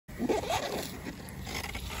Oh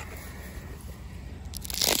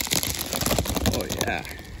yeah.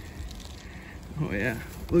 Oh yeah.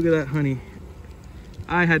 Look at that honey.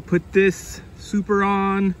 I had put this super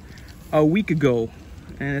on a week ago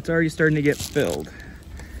and it's already starting to get filled.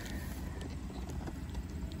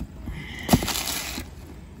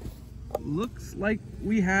 Looks like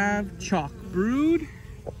we have chalk brood.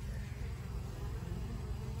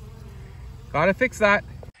 Gotta fix that.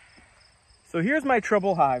 So here's my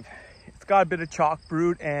trouble hive. It's got a bit of chalk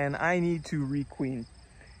brood and I need to requeen.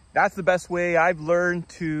 That's the best way I've learned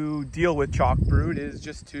to deal with chalk brood, is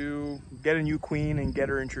just to get a new queen and get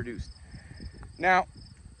her introduced. Now,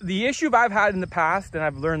 the issue I've had in the past, and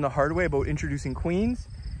I've learned the hard way about introducing queens,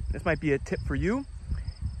 this might be a tip for you,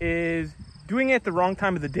 is doing it at the wrong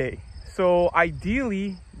time of the day. So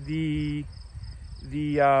ideally, the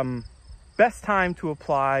best time to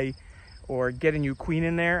apply or get a new queen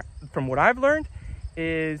in there, from what I've learned,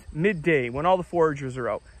 is midday when all the foragers are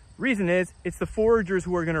out. Reason is, it's the foragers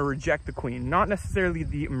who are going to reject the queen, not necessarily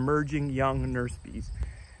the emerging young nurse bees.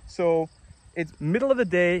 So it's middle of the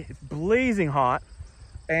day, it's blazing hot,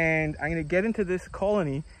 and I'm going to get into this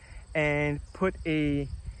colony and put a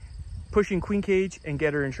pushing queen cage and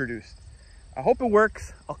get her introduced. I hope it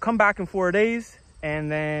works. I'll come back in 4 days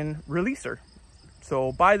and then release her.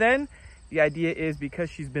 So by then, the idea is, because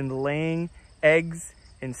she's been laying eggs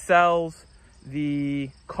in cells, the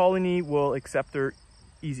colony will accept her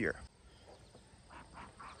easier.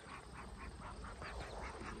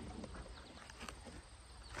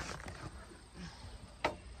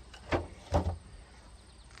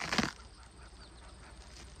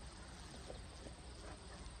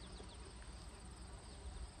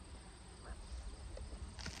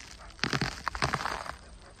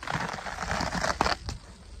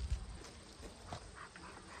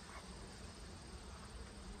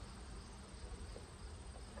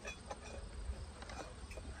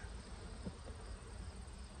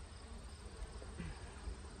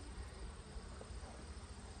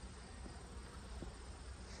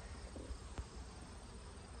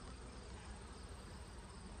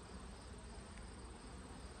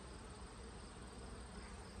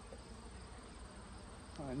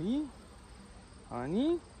 Honey,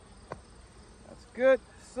 honey, that's good.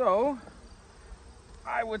 So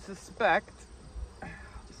I would suspect, I'll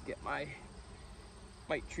just get my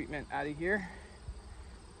mite treatment out of here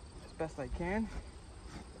as best I can.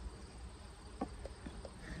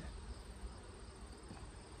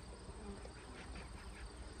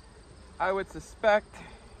 I would suspect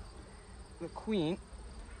the queen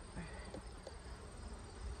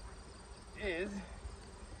is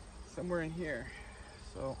somewhere in here.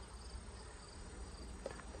 So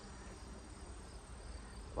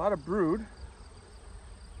a lot of brood.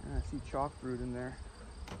 And I see chalk brood in there.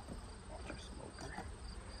 Watch your smoker.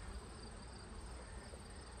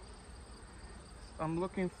 I'm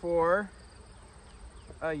looking for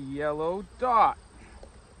a yellow dot.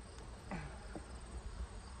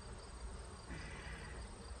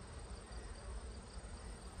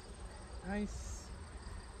 Nice.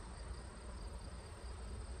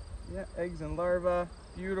 Yeah, eggs and larvae,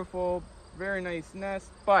 beautiful, very nice nest,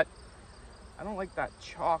 but I don't like that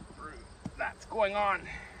chalk brood that's going on.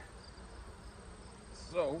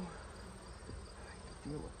 So, I have to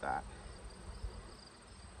deal with that.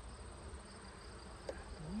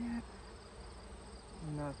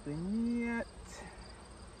 Nothing yet.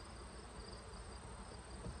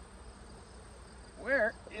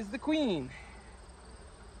 Where is the queen?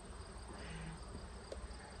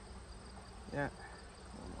 Yeah.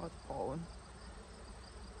 Oh, it's pollen.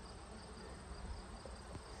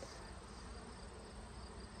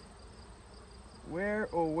 Where,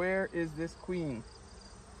 oh where is this queen?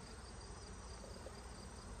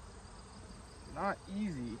 Not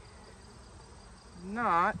easy.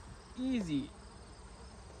 Not easy.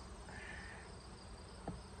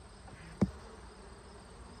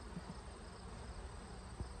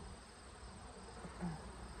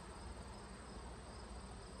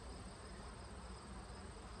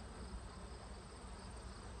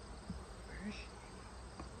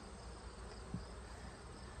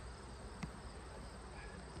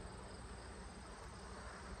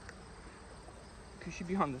 She should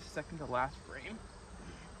be on the second to last frame.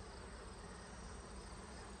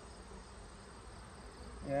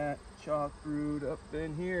 Yeah, chalk brood up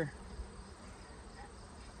in here.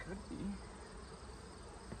 Could be.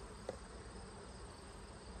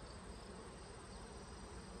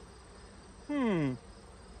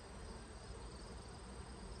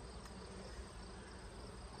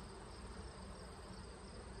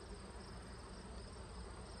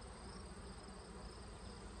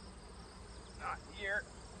 Not here.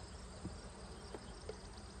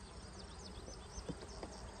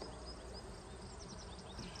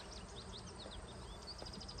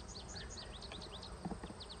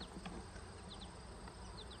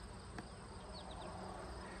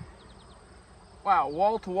 Wow,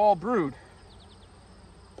 wall-to-wall brood.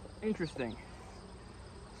 Interesting.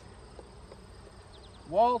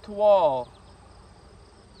 Wall-to-wall.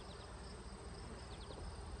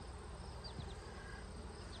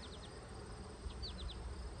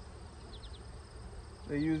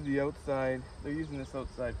 They use the outside, they're using this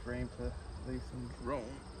outside frame to lay some drone.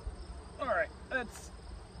 All right, let's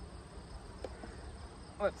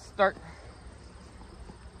start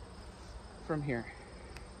from here.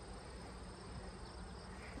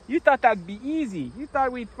 You thought that'd be easy. You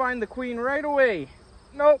thought we'd find the queen right away.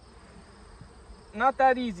 Nope, not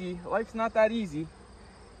that easy. Life's not that easy.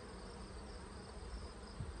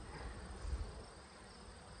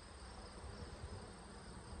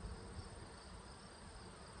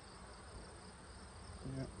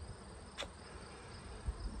 Yeah.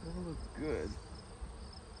 That'll look good.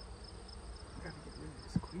 I gotta get rid of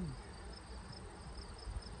this queen.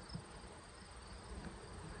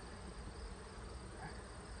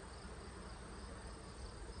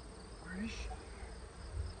 Where is she?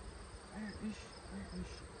 Where is she? Where is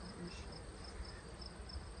she? Where is she?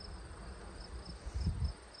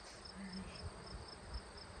 Where is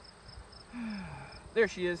she? There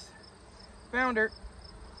she is. Found her.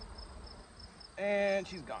 And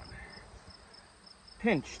she's gone.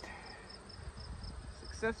 Pinched.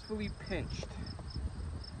 Successfully pinched.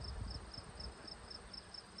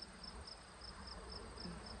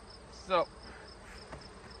 So,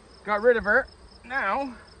 got rid of her.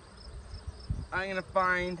 Now, I'm gonna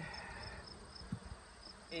find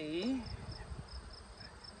a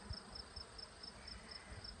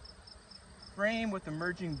frame with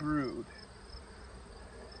emerging brood.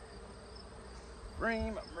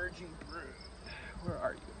 Frame emerging brood. Where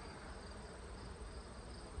are you?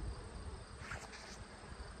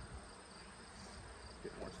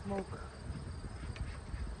 Get more smoke.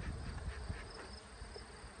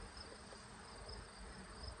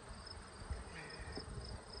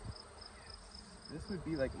 This would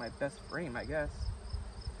be like my best frame, I guess.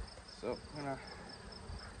 So I'm gonna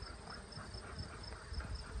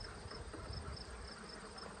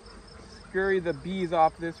scurry the bees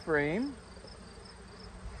off this frame.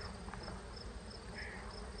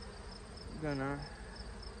 I'm gonna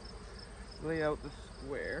lay out the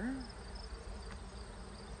square.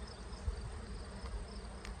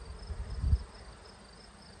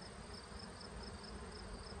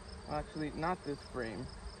 Actually, not this frame.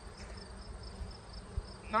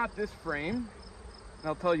 Not this frame. And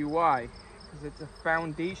I'll tell you why. Because it's a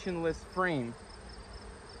foundationless frame.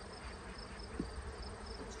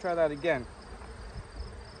 Let's try that again.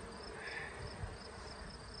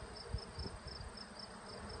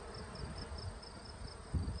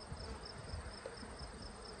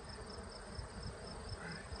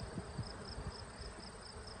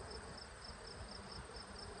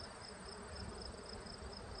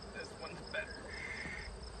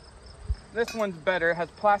 This one's better, has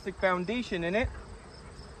plastic foundation in it.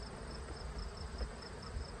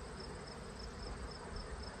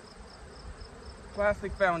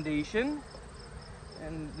 Plastic foundation.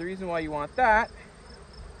 And the reason why you want that,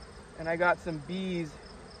 and I got some bees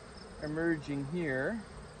emerging here.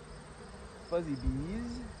 Fuzzy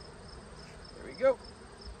bees. There we go.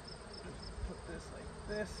 Just put this like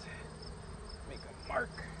this. Make a mark.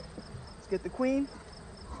 Let's get the queen.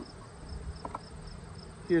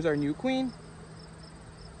 Here's our new queen.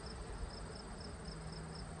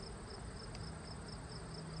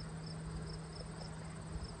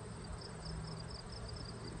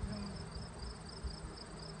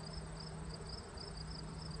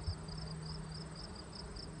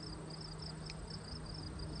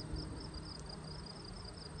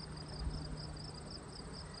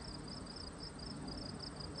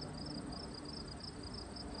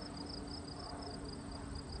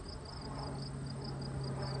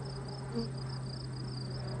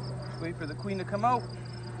 Just wait for the queen to come out.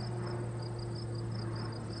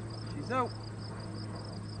 She's out.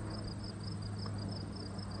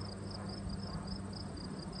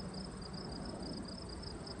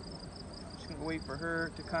 Just gonna wait for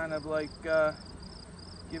her to kind of like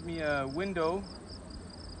give me a window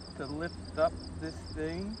to lift up this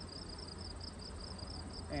thing.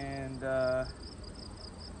 And there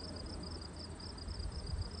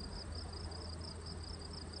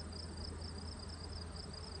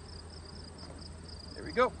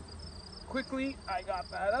we go. Quickly, I got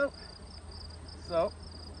that out. So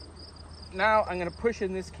now I'm gonna push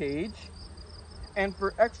in this cage, and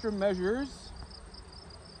for extra measures,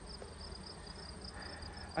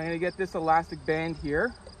 I'm gonna get this elastic band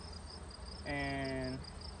here and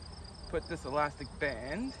put this elastic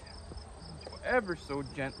band ever so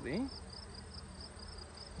gently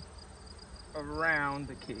around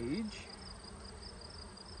the cage.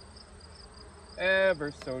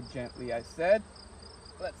 Ever so gently, I said.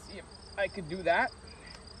 Let's see if I could do that.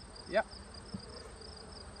 Yep.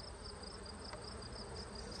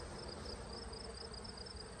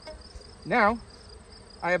 Now,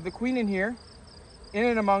 I have the queen in here, in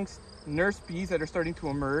and amongst nurse bees that are starting to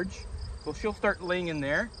emerge. So she'll start laying in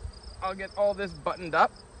there. I'll get all this buttoned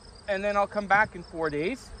up, and then I'll come back in 4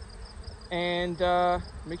 days and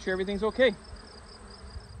make sure everything's okay.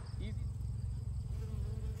 Easy.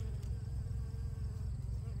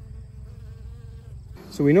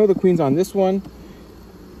 So we know the queen's on this one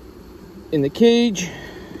in the cage.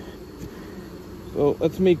 So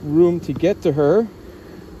let's make room to get to her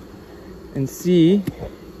and see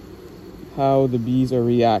how the bees are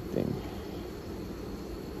reacting.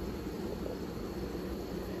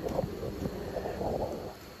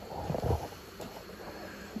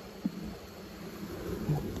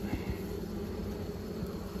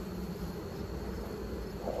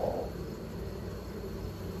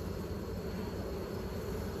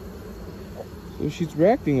 So she's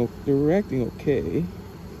reacting, they're reacting okay.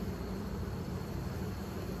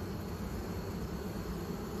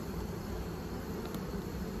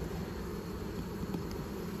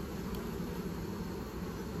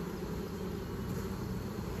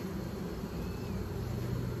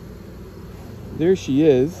 There she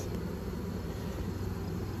is.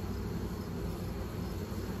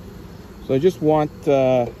 So I just want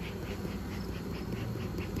so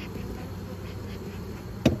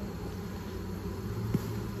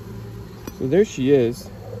there she is.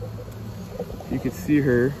 You can see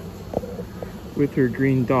her with her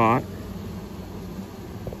green dot.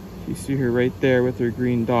 You see her right there with her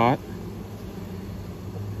green dot.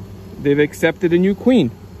 They've accepted a new queen.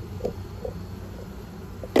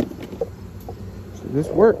 This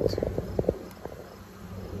worked.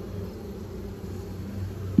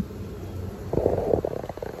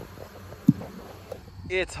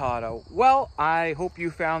 It's hot out. Well, I hope you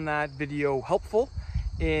found that video helpful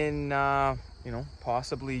in,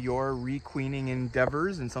 possibly your requeening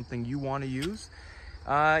endeavors and something you want to use.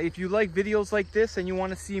 If you like videos like this and you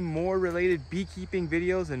want to see more related beekeeping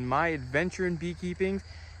videos and my adventure in beekeeping,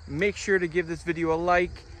 make sure to give this video a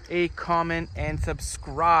like, a comment, and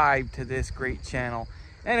subscribe to this great channel.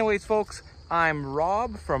 Anyways, folks, I'm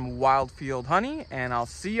Rob from Wildfield Honey, and I'll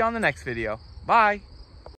see you on the next video. Bye.